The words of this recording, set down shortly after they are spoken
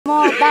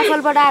म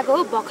बाफलबाट आएको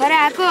हो, भर्खरै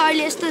आएको।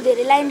 अहिले यस्तो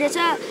धेरै लाइन रहेछ।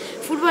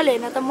 फुटबल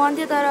हेर्न त मन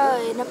थियो तर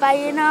हेर्न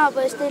पाइएन। अब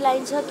यस्तै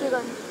लाइन छ, के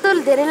गर्नु। यस्तो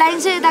धेरै लाइन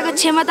छ, यताको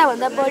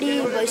क्षमताभन्दा बढी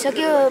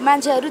भइसक्यो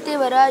मान्छेहरू, त्यही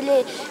भएर अहिले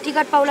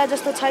टिकट पाउला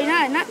जस्तो छैन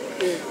हैन।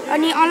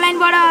 अनि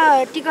अनलाइनबाट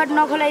टिकट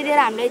नखोलाइदिएर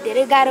हामीलाई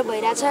धेरै गाह्रो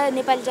भइरहेछ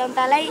नेपाली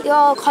जनतालाई। यो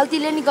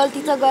खल्तीले नि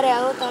गल्ती त गरे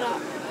हो, तर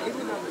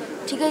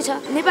ठिकै छ।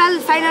 नेपाल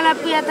फाइनलमा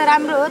पुगे त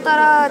राम्रो हो, तर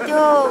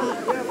त्यो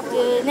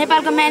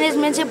नेपालको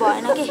म्यानेजमेन्ट चाहिँ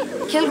भएन के।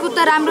 खेलकुद त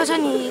राम्रो छ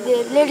नि,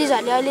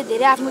 लेडिजहरूले अहिले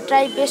धेरै आफ्नो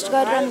ट्राई बेस्ट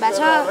गरिरहनु भएको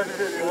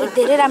छ,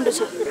 धेरै राम्रो छ।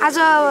 आज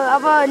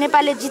अब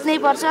नेपालले जित्नै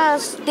पर्छ,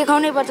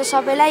 देखाउनै पर्छ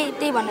सबैलाई,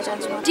 त्यही भन्न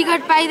चाहन्छु म।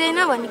 टिकट पाइँदैन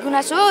भन्ने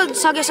गुनासो हो,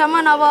 सकेसम्म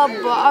अब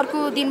अर्को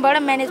दिनबाट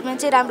म्यानेजमेन्ट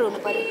चाहिँ राम्रो हुनु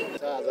पर्यो।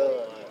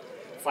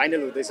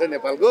 फाइनल हुँदैछ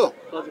नेपालको,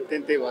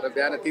 त्यही भएर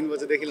बिहान 3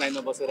 बजेदेखि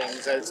लाइनमा बसेर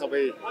हामी सायद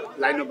सबै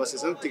लाइनमा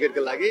बसेछौँ टिकटको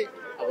लागि।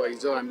 अब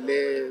हिजो हामीले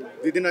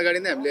 2 दिन अगाडि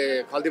नै हामीले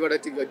खल्तीबाट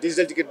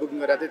डिजिटल टिकट बुकिङ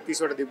गरेको थियौँ,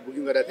 30 वटा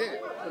बुकिङ गरेको थिएँ।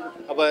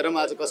 अब हेरौँ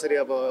आज कसरी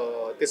अब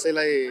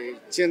त्यसैलाई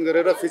चेन्ज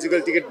गरेर फिजिकल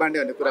टिकट बाँड्ने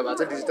भन्ने कुरा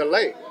भएको छ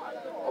डिजिटललाई।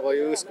 अब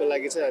यो उसको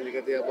लागि चाहिँ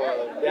अलिकति अब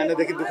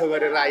बिहानदेखि दुःख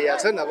गरेर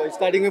आइहाल्छन्। अब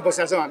स्टार्टिङमै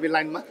बसेका छौँ हामी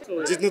लाइनमा,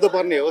 जित्नु त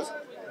पर्ने हो।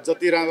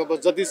 जति राम्रो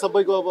अब जति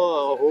सबैको अब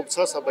होप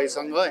छ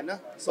सबैसँग हैन,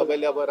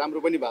 सबैले अब राम्रो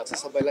पनि भएको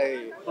छ,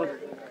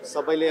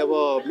 सबैले अब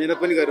मेहनत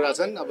पनि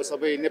गरिरहेछन्। अब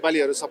सबै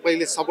नेपालीहरू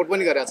सबैले सपोर्ट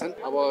पनि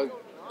गरिरहेछन्। अब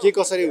के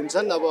कसरी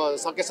हुन्छन्, अब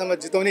सकेसम्म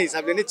जिताउने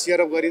हिसाबले नै चियर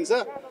अप गरिन्छ,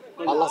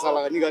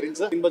 हल्लासल्ला पनि गरिन्छ।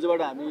 3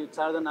 बजेबाट हामी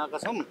 4 जना आएका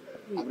छौँ।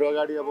 हाम्रो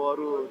अगाडि अब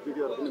अरू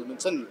दिदीहरू पनि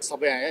हुनुहुन्छन्,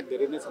 सबै आए,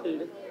 धेरै नै छन्।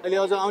 अहिले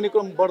अझ आउने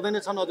क्रम बढ्दै नै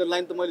छन्। अझ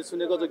लाइन त मैले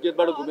सुनेको अझ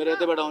गेटबाट घुमेर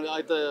यतैबाट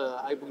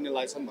आइपुग्ने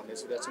लागेछन् भन्ने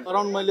सुनेको छु।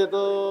 अराउन्ड मैले त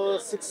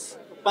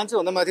 5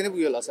 भन्दा माथि नै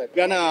पुग्यो होला सायद।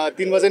 बिहान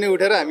 3 बजे नै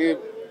उठेर हामी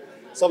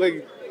सबै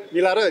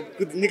मिलाएर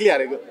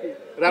निक्लिहालेको,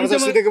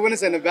 राम्रोसँग सुतेको पनि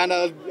छैन। बिहान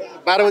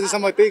 12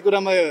 बजीसम्म त्यही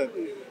कुरामा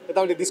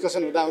यताउति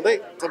डिस्कसन हुँदै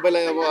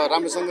सबैलाई अब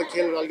राम्रोसँग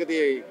खेल अलिकति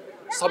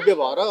सभ्य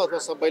भएर अथवा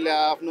सबैले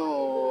आफ्नो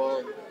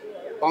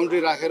बााउन्ड्री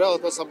राखेर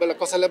अथवा सबैलाई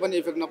कसैलाई पनि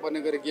इफेक्ट नपर्ने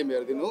गरी गेम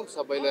हेरिदिनु,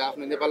 सबैले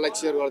आफ्नो नेपाललाई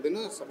चियर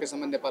गरिदिनु,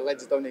 सकेसम्म नेपाललाई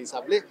जिताउने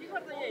हिसाबले।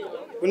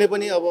 कुनै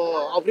पनि अब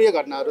अप्रिय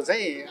घटनाहरू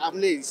चाहिँ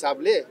आफ्नै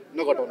हिसाबले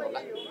नघटाउनु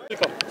होला।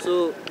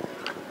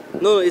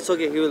 No, it's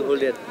okay. He will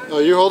hold it. Oh,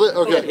 you hold it?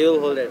 Okay. Yeah, he will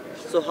hold it.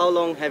 So how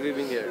long have you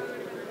been here?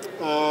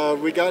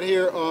 We got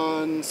here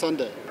on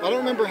Sunday. I don't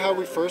remember how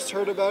we first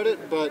heard about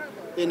it, but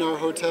in our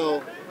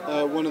hotel,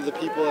 one of the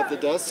people at the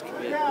desk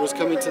was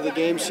coming to the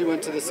game. She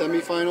went to the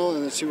semi-final,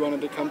 and then she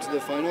wanted to come to the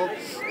final.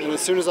 And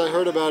as soon as I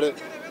heard about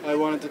it, I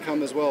wanted to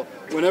come as well.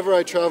 Whenever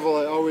I travel,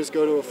 I always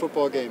go to a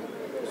football game.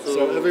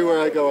 So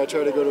everywhere I go, I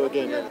try to go to a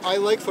game. I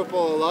like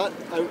football a lot.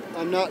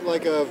 I'm not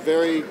like a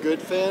very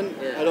good fan.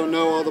 I don't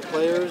know all the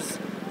players.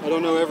 I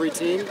don't know every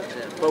team,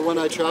 but when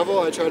I travel,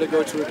 I try to go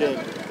to a game.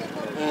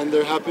 And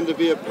there happened to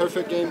be a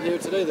perfect game here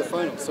today, the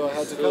final, so I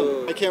had to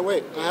come. I can't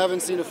wait. I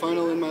haven't seen a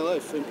final in my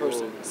life in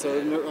person, so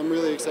I'm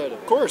really excited.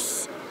 Of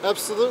course,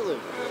 absolutely.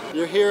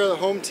 You're here, the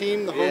home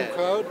team, the home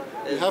crowd.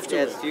 You have to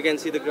win. You can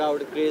see the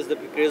crowd, the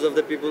craze of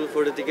the people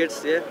for the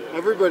tickets,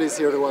 Everybody's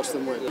here to watch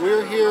them win.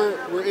 We're here,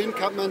 we're in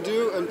Kathmandu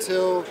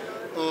until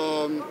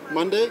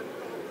Monday,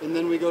 and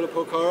then we go to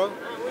Pokhara.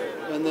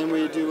 And then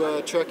we do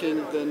trekking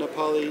the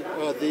Nepali,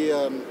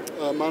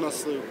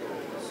 Manaslu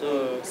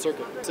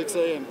circuit. 6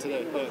 a.m.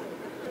 today.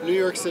 New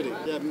York City.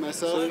 Yeah,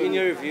 myself. So in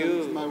your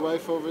view, my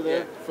wife over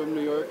there from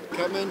New York.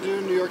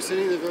 Kathmandu, New York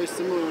City, they're very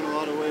similar in a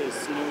lot of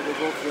ways. You know, they're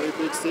both very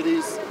big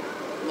cities.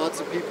 Lots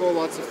of people,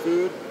 lots of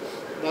food,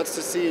 lots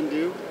to see and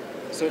do.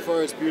 So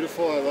far, it's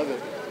beautiful. I love it.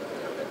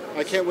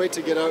 I can't wait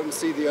to get out and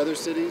see the other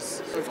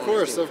cities. Of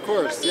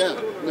course, yeah.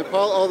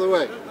 Nepal all the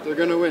way. They're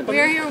gonna win.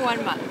 We're here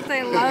 1 month.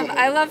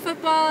 I love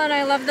football and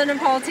I love the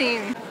Nepal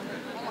team.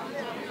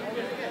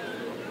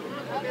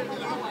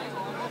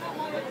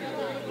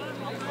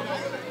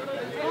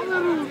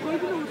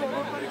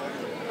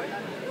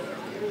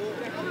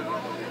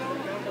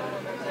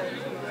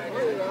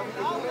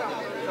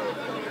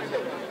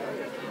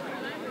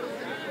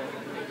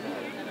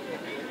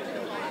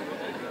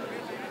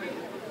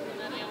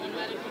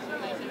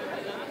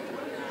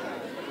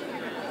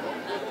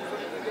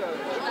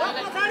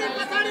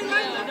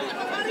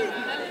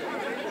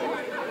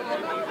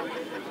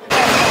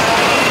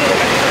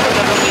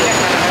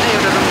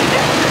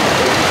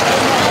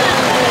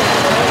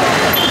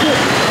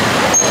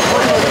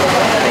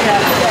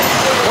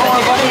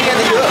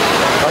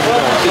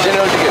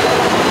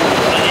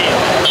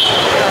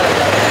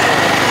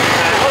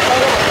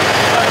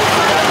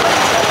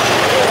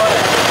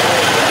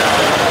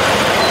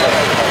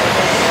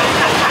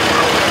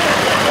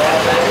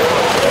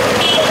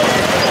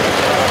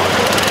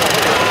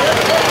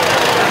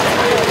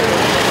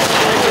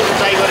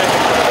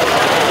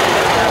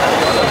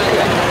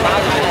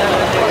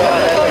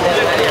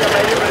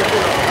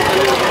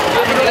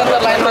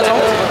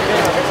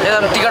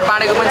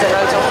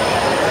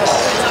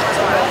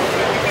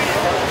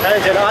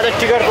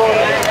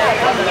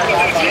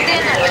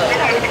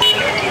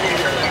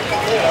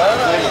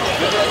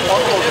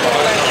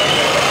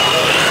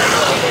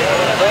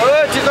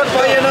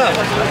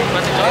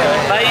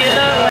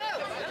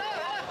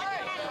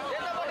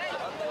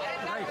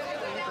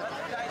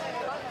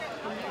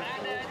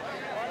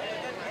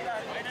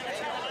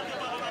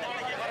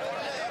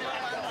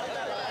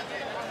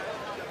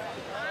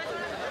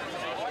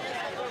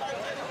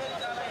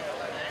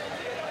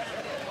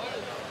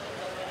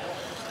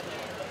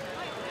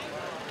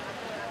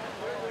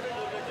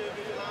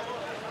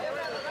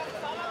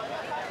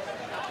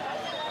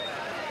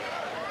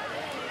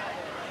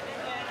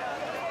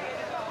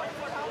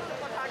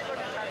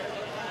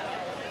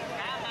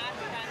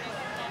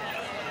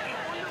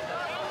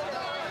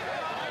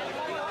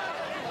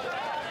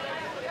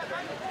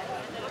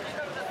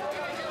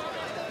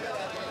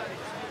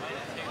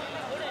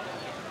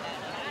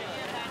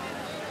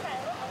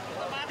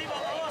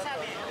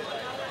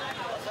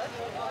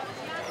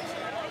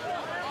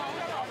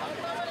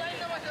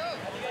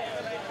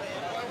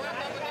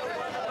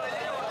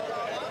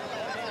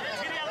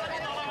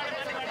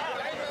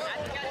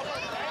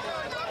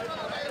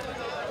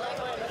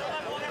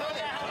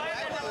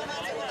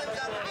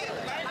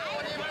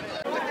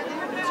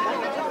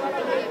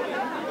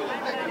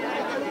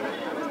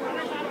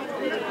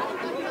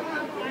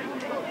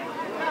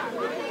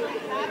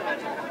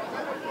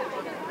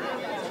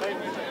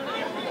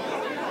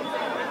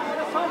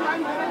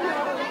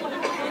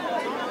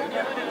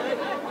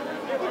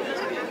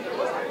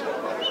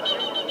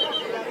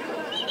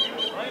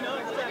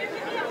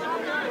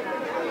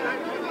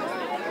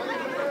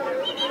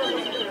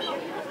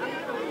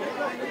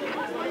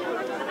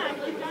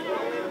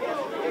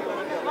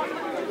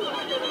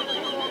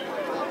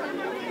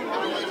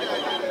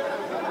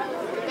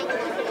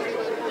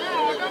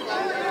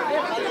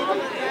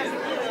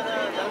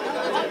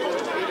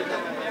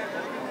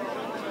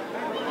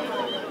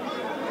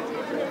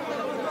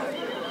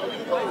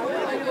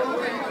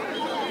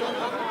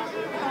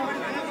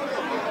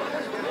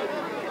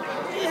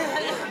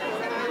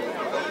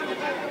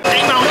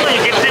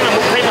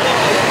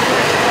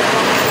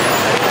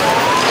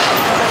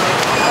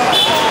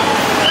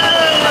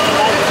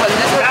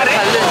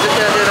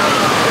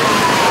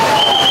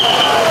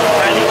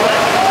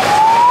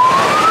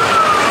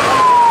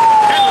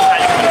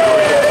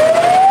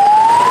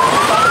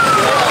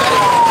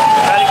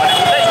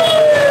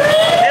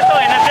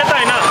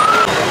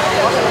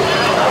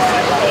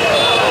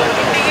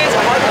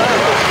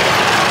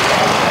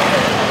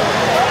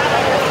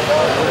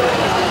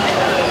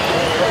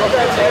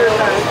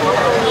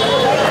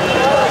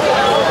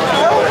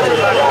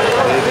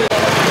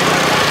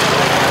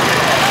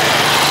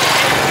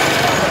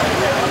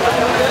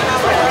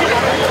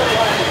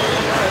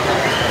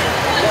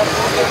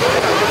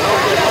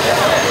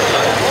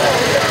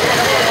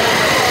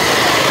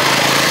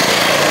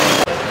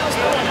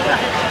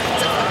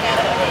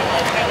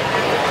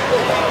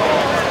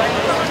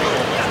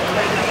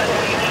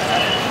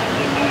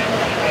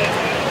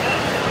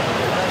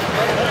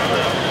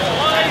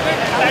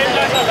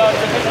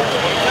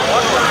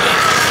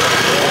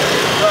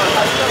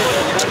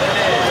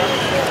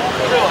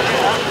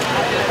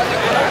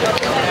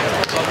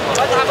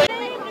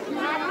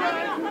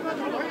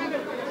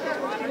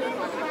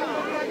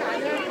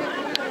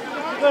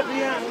 Hello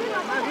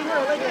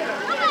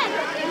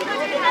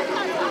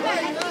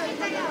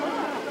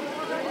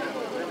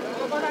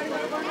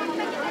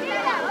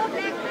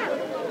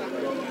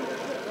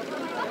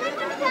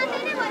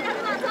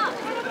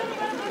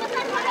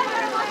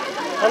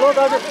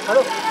दाजु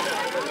hello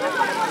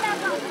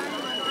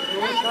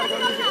नमस्कार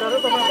गर्नु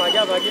तपाईँ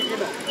भाग्या भागी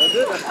किन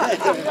हजुर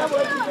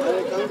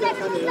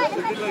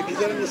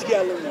खिचेर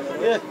निस्किहाल्नु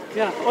ए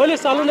यहाँ अहिले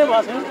चालु नै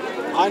भएको छैन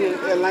होइन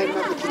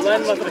लाइनमा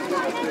लाइन मात्रै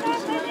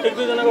एक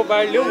दुईजनाको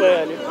बाइड ल्याउँ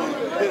भइहाल्यो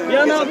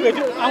बिहान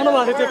भेट्यो आउनु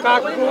भएको थियो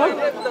कागको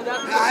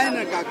आएन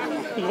काको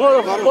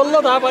बल्ल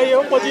थाहा पाइयो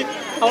पछि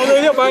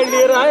आउँदै बाइड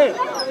लिएर आएँ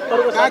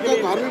काको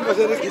घरमै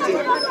बसेर खिचेँ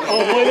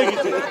मैले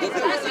खिचेँ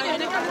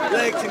ल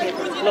एकछिन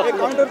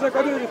काउन्टर चाहिँ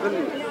कति बजी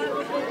खोल्ने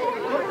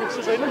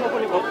पुग्छु छैन म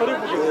पनि भर्खरै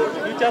पुगेँ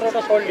दुई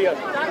चारवटा सर्ट लिएर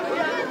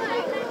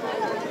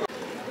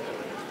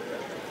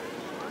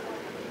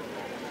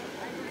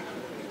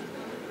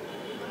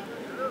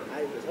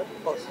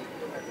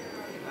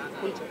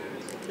हुन्छ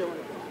के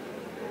भन्नु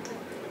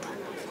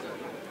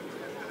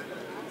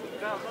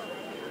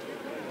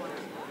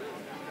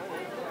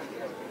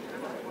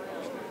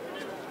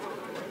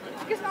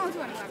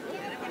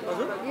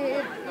हजुर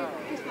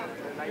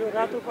यो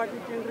रातो पार्टी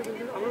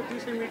केन्द्रबिन्दु हाम्रो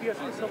 200 मिडिया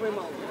छ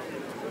सबैमा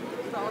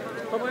आउँछ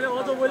तपाईँले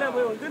अझ बोल्या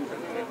भयो हुन्थ्यो नि त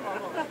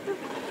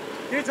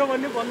के छ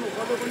भन्ने भन्नु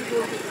अझ पनि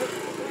जोड्नु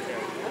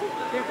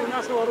के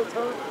गुनासोहरू छ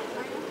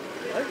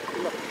है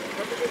ल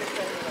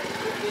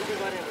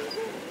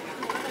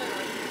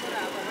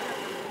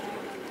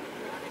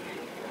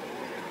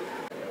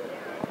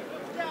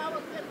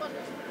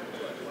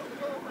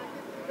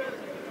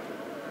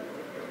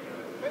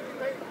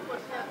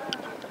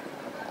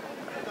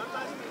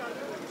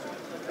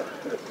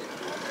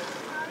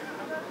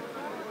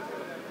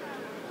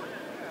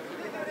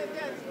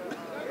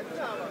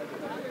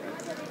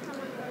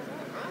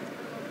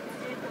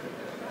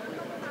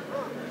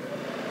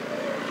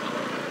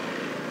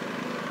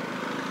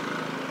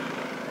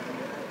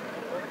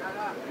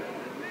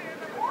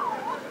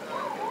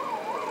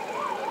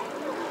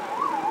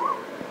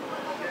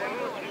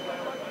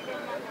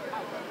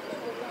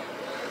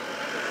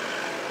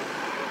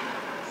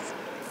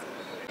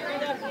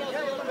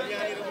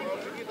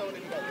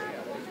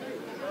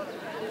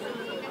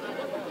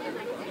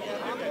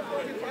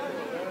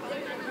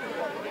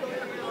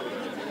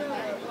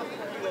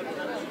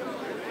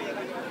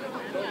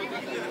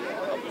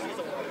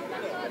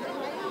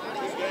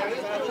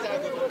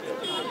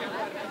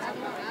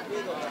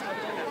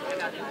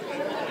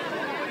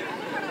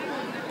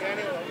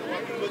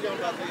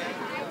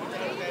जाउँ